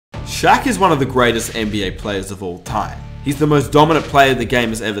Shaq is one of the greatest NBA players of all time. He's the most dominant player the game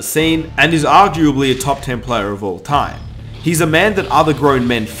has ever seen, and is arguably a top 10 player of all time. He's a man that other grown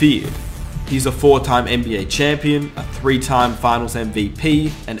men feared. He's a 4-time NBA champion, a 3-time Finals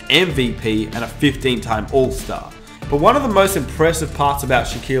MVP, an MVP, and a 15-time All-Star. But one of the most impressive parts about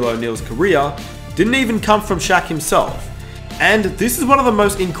Shaquille O'Neal's career didn't even come from Shaq himself. And this is one of the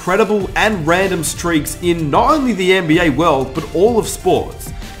most incredible and random streaks in not only the NBA world, but all of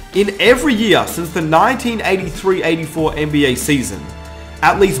sports. In every year since the 1983-84 NBA season,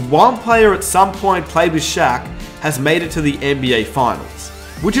 at least one player at some point played with Shaq has made it to the NBA Finals.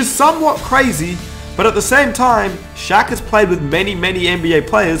 Which is somewhat crazy, but at the same time, Shaq has played with many NBA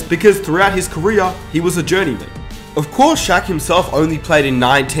players because throughout his career, he was a journeyman. Of course, Shaq himself only played in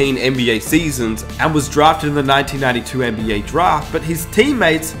 19 NBA seasons and was drafted in the 1992 NBA draft, but his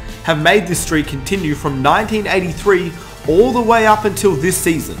teammates have made this streak continue from 1983 all the way up until this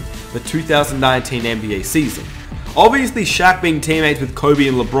season, the 2019 NBA season. Obviously, Shaq being teammates with Kobe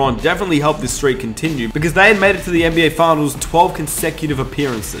and LeBron definitely helped this streak continue because they had made it to the NBA Finals 12 consecutive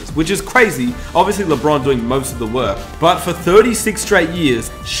appearances, which is crazy, obviously LeBron doing most of the work. But for 36 straight years,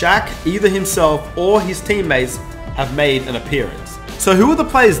 Shaq, either himself or his teammates, have made an appearance. So who are the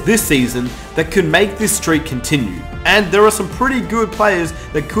players this season that could make this streak continue? And there are some pretty good players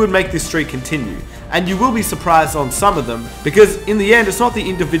that could make this streak continue. And you will be surprised on some of them, because in the end, it's not the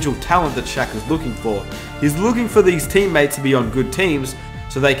individual talent that Shaq is looking for. He's looking for these teammates to be on good teams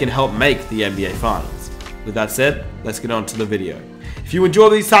so they can help make the NBA Finals. With that said, let's get on to the video. If you enjoy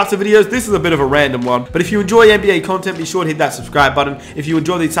these types of videos, this is a bit of a random one, but if you enjoy NBA content, be sure to hit that subscribe button. If you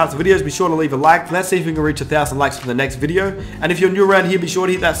enjoy these types of videos, be sure to leave a like. Let's see if we can reach 1,000 likes for the next video. And if you're new around here, be sure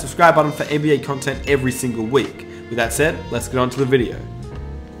to hit that subscribe button for NBA content every single week. With that said, let's get on to the video.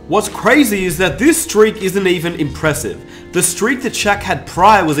 What's crazy is that this streak isn't even impressive. The streak that Shaq had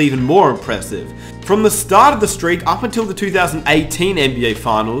prior was even more impressive. From the start of the streak up until the 2018 NBA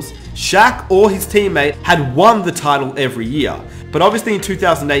Finals, Shaq or his teammate had won the title every year. But obviously in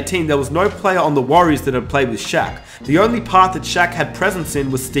 2018 there was no player on the Warriors that had played with Shaq. The only part that Shaq had presence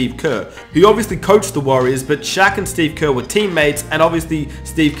in was Steve Kerr, who obviously coached the Warriors, but Shaq and Steve Kerr were teammates, and obviously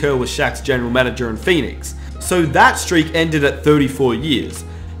Steve Kerr was Shaq's general manager in Phoenix. So that streak ended at 34 years.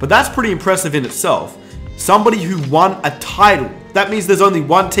 But that's pretty impressive in itself. Somebody who won a title. That means there's only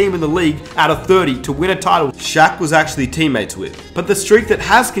one team in the league out of 30 to win a title Shaq was actually teammates with. But the streak that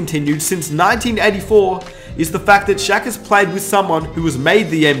has continued since 1984 is the fact that Shaq has played with someone who has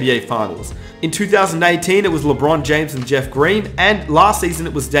made the NBA Finals. In 2018 it was LeBron James and Jeff Green, and last season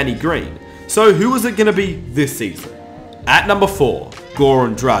it was Danny Green. So who is it going to be this season? At number 4,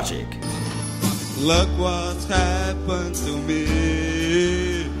 Goran Dragic. Look what's happened to me.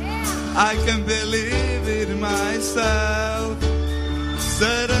 I can't believe it myself.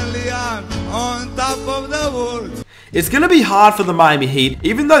 Suddenly I'm on top of the world. It's going to be hard for the Miami Heat,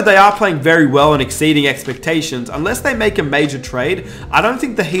 even though they are playing very well and exceeding expectations. Unless they make a major trade, I don't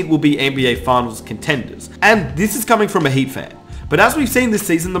think the Heat will be NBA Finals contenders. And this is coming from a Heat fan. But as we've seen this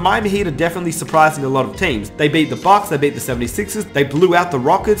season, the Miami Heat are definitely surprising a lot of teams. They beat the Bucks, they beat the 76ers, they blew out the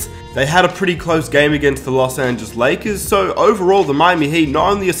Rockets, they had a pretty close game against the Los Angeles Lakers. So overall, the Miami Heat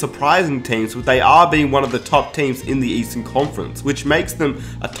not only are surprising teams, but they are being one of the top teams in the Eastern Conference, which makes them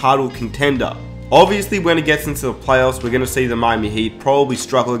a title contender. Obviously, when it gets into the playoffs, we're going to see the Miami Heat probably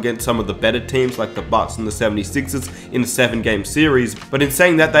struggle against some of the better teams like the Bucks and the 76ers in a 7-game series. But in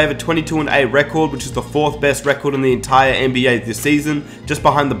saying that, they have a 22-8 record, which is the 4th best record in the entire NBA this season, just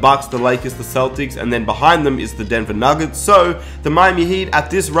behind the Bucks, the Lakers, the Celtics, and then behind them is the Denver Nuggets. So the Miami Heat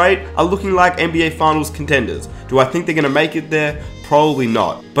at this rate are looking like NBA Finals contenders. Do I think they're going to make it there? Probably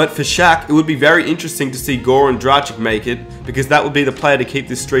not. But for Shaq, it would be very interesting to see Goran Dragic make it, because that would be the player to keep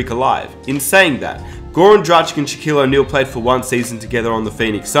this streak alive. In saying that, Goran Dragic and Shaquille O'Neal played for one season together on the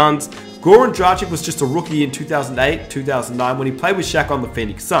Phoenix Suns. Goran Dragic was just a rookie in 2008-2009 when he played with Shaq on the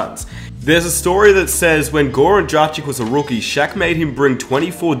Phoenix Suns. There's a story that says when Goran Dragic was a rookie, Shaq made him bring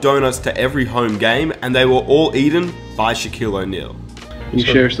 24 donuts to every home game, and they were all eaten by Shaquille O'Neal. Can you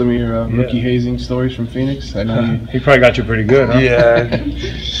share some of your rookie hazing stories from Phoenix? I know he probably got you pretty good, huh? Yeah.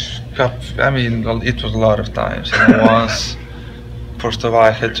 I mean, it was a lot of times. You know, once, first of all,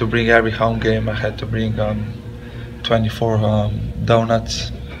 I had to bring every home game. I had to bring 24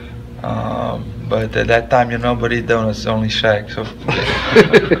 donuts. But at that time, you know, nobody eat donuts, only Shaq. So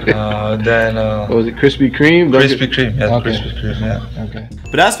then, what was it, Krispy Kreme? Krispy Kreme, yeah, okay. Krispy Kreme, yeah. Okay.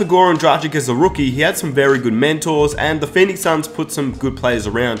 But as for Goran Dragic as a rookie, he had some very good mentors, and the Phoenix Suns put some good players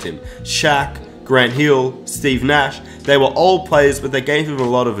around him. Shaq, Grant Hill, Steve Nash, they were old players, but they gave him a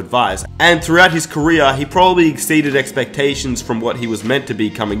lot of advice. And throughout his career, he probably exceeded expectations from what he was meant to be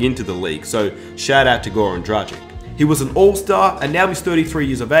coming into the league, so shout out to Goran Dragic. He was an all-star, and now he's 33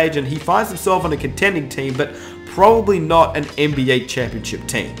 years of age, and he finds himself on a contending team, but probably not an NBA championship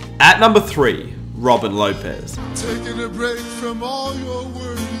team. At number 3, Robin Lopez. Taking a break from all your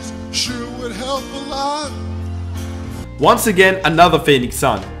worries sure would help a lot. Once again, another Phoenix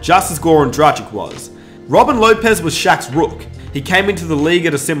Sun, just as Goran Dragic was. Robin Lopez was Shaq's rook. He came into the league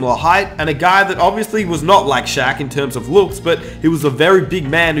at a similar height, and a guy that obviously was not like Shaq in terms of looks, but he was a very big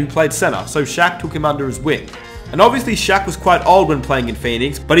man who played center, so Shaq took him under his wing. And obviously Shaq was quite old when playing in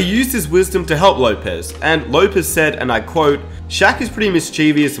Phoenix, but he used his wisdom to help Lopez, and Lopez said, and I quote, "Shaq is pretty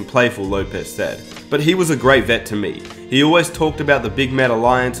mischievous and playful," Lopez said, "but he was a great vet to me. He always talked about the big man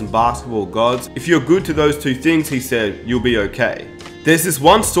alliance and basketball gods. If you're good to those two things," he said, "you'll be okay." There's this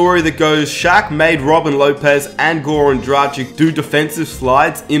one story that goes, Shaq made Robin Lopez and Goran Dragic do defensive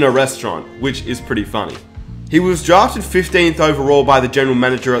slides in a restaurant, which is pretty funny. He was drafted 15th overall by the general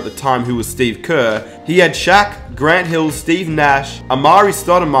manager at the time, who was Steve Kerr. He had Shaq, Grant Hill, Steve Nash, Amari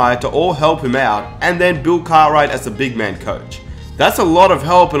Stoudemire to all help him out, and then Bill Cartwright as a big man coach. That's a lot of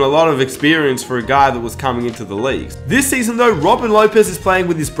help and a lot of experience for a guy that was coming into the league. This season though, Robin Lopez is playing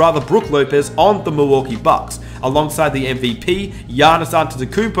with his brother Brook Lopez on the Milwaukee Bucks, alongside the MVP, Giannis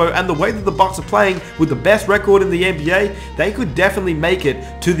Antetokounmpo, and the way that the Bucks are playing with the best record in the NBA, they could definitely make it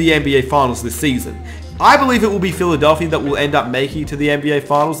to the NBA Finals this season. I believe it will be Philadelphia that will end up making it to the NBA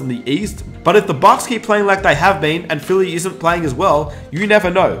Finals in the East, but if the Bucks keep playing like they have been and Philly isn't playing as well, you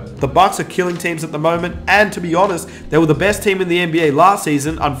never know. The Bucks are killing teams at the moment, and to be honest, they were the best team in the NBA last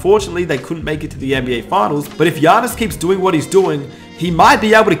season. Unfortunately, they couldn't make it to the NBA Finals, but if Giannis keeps doing what he's doing, he might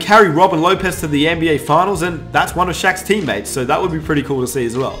be able to carry Robin Lopez to the NBA Finals, and that's one of Shaq's teammates, so that would be pretty cool to see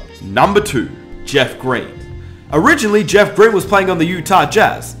as well. Number 2, Jeff Green. Originally, Jeff Green was playing on the Utah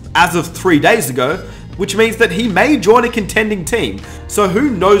Jazz. As of 3 days ago, which means that he may join a contending team. So who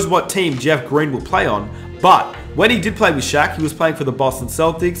knows what team Jeff Green will play on, but when he did play with Shaq, he was playing for the Boston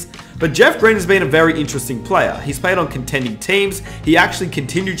Celtics. But Jeff Green has been a very interesting player. He's played on contending teams. He actually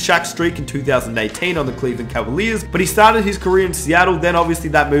continued Shaq's streak in 2018 on the Cleveland Cavaliers, but he started his career in Seattle, then obviously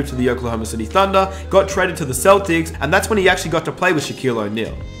that moved to the Oklahoma City Thunder, got traded to the Celtics, and that's when he actually got to play with Shaquille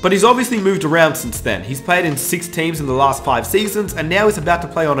O'Neal. But he's obviously moved around since then. He's played in 6 teams in the last 5 seasons, and now he's about to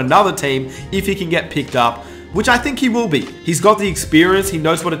play on another team if he can get picked up, which I think he will be. He's got the experience, he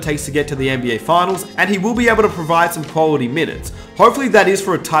knows what it takes to get to the NBA Finals, and he will be able to provide some quality minutes. Hopefully that is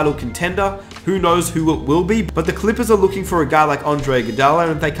for a title contender. Who knows who it will be, but the Clippers are looking for a guy like Andre Iguodala,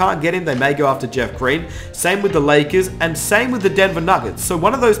 and if they can't get him, they may go after Jeff Green. Same with the Lakers, and same with the Denver Nuggets. So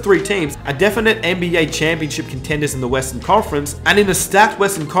one of those 3 teams are definite NBA championship contenders in the Western Conference, and in a stacked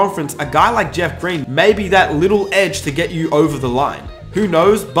Western Conference, a guy like Jeff Green may be that little edge to get you over the line. Who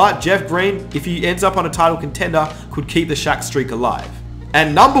knows, but Jeff Green, if he ends up on a title contender, could keep the Shaq streak alive.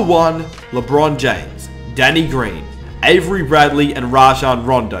 And number 1, LeBron James, Danny Green, Avery Bradley, and Rajon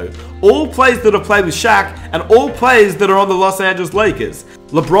Rondo. All players that have played with Shaq, and all players that are on the Los Angeles Lakers.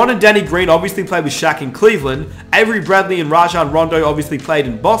 LeBron and Danny Green obviously played with Shaq in Cleveland, Avery Bradley and Rajon Rondo obviously played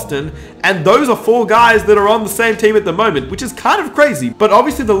in Boston, and those are 4 guys that are on the same team at the moment, which is kind of crazy. But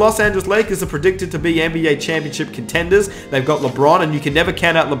obviously the Los Angeles Lakers are predicted to be NBA championship contenders. They've got LeBron, and you can never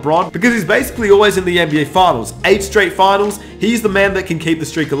count out LeBron because he's basically always in the NBA Finals. 8 straight finals, he's the man that can keep the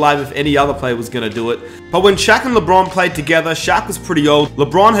streak alive if any other player was going to do it. But when Shaq and LeBron played together, Shaq was pretty old.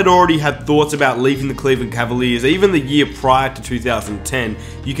 LeBron had already had thoughts about leaving the Cleveland Cavaliers even the year prior to 2010.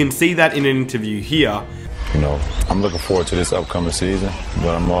 You can see that in an interview here. You know, I'm looking forward to this upcoming season, but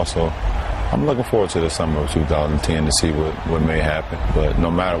I'm looking forward to the summer of 2010 to see what may happen. But no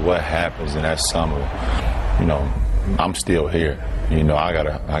matter what happens in that summer, you know, I'm still here. You know, I got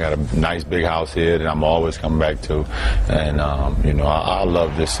a nice big house here that I'm always coming back to, and you know, I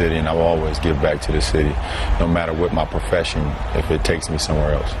love this city, and I'll always give back to the city, no matter what my profession, if it takes me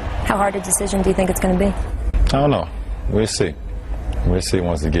somewhere else. How hard a decision do you think it's going to be? I don't know. We'll see. We'll see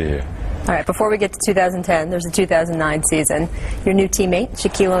once we get here. All right, before we get to 2010, there's the 2009 season. Your new teammate,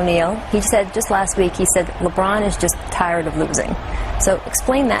 Shaquille O'Neal, he said just last week, he said LeBron is just tired of losing. So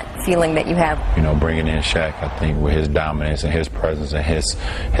explain that feeling that you have. You know, bringing in Shaq, I think with his dominance and his presence and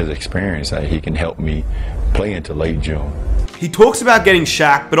his experience, he can help me play into late June. He talks about getting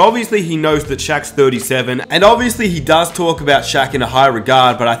Shaq, but obviously he knows that Shaq's 37, and obviously he does talk about Shaq in a high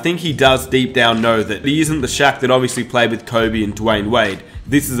regard, but I think he does deep down know that he isn't the Shaq that obviously played with Kobe and Dwayne Wade.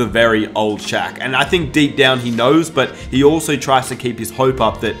 This is a very old Shaq, and I think deep down he knows, but he also tries to keep his hope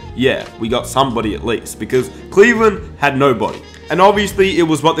up that, yeah, we got somebody at least, because Cleveland had nobody. And obviously it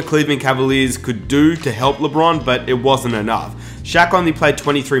was what the Cleveland Cavaliers could do to help LeBron, but it wasn't enough. Shaq only played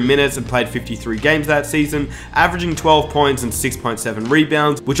 23 minutes and played 53 games that season, averaging 12 points and 6.7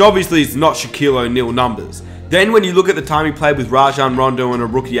 rebounds, which obviously is not Shaquille O'Neal numbers. Then when you look at the time he played with Rajon Rondo and a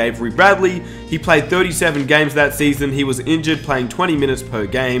rookie Avery Bradley, he played 37 games that season. He was injured, playing 20 minutes per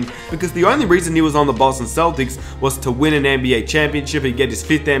game, because the only reason he was on the Boston Celtics was to win an NBA championship and get his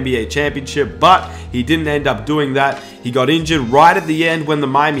 5th NBA championship, but he didn't end up doing that. He got injured right at the end when the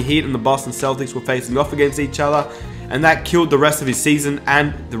Miami Heat and the Boston Celtics were facing off against each other, and that killed the rest of his season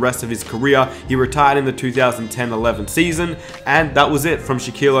and the rest of his career. He retired in the 2010-11 season, and that was it from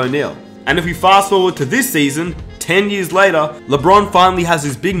Shaquille O'Neal. And if we fast forward to this season, 10 years later, LeBron finally has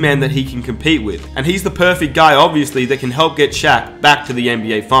his big man that he can compete with. And he's the perfect guy, obviously, that can help get Shaq back to the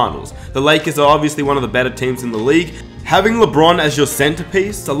NBA Finals. The Lakers are obviously one of the better teams in the league. Having LeBron as your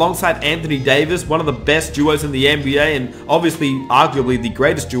centerpiece, alongside Anthony Davis, one of the best duos in the NBA, and obviously, arguably the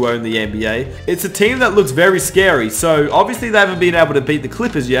greatest duo in the NBA, it's a team that looks very scary. So obviously they haven't been able to beat the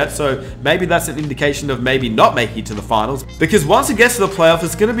Clippers yet, so maybe that's an indication of maybe not making it to the finals. Because once it gets to the playoffs,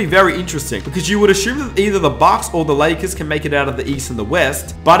 it's going to be very interesting, because you would assume that either the Bucks or the Lakers can make it out of the East and the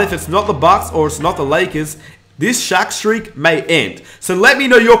West, but if it's not the Bucks or it's not the Lakers, this Shaq streak may end. So let me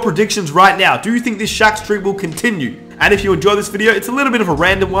know your predictions right now. Do you think this Shaq streak will continue? And if you enjoy this video, it's a little bit of a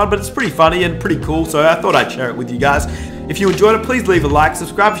random one, but it's pretty funny and pretty cool, so I thought I'd share it with you guys. If you enjoyed it, please leave a like,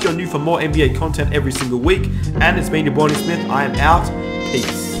 subscribe if you're new for more NBA content every single week, and it's been your boy Smith. I am out.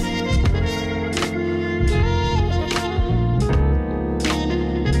 Peace.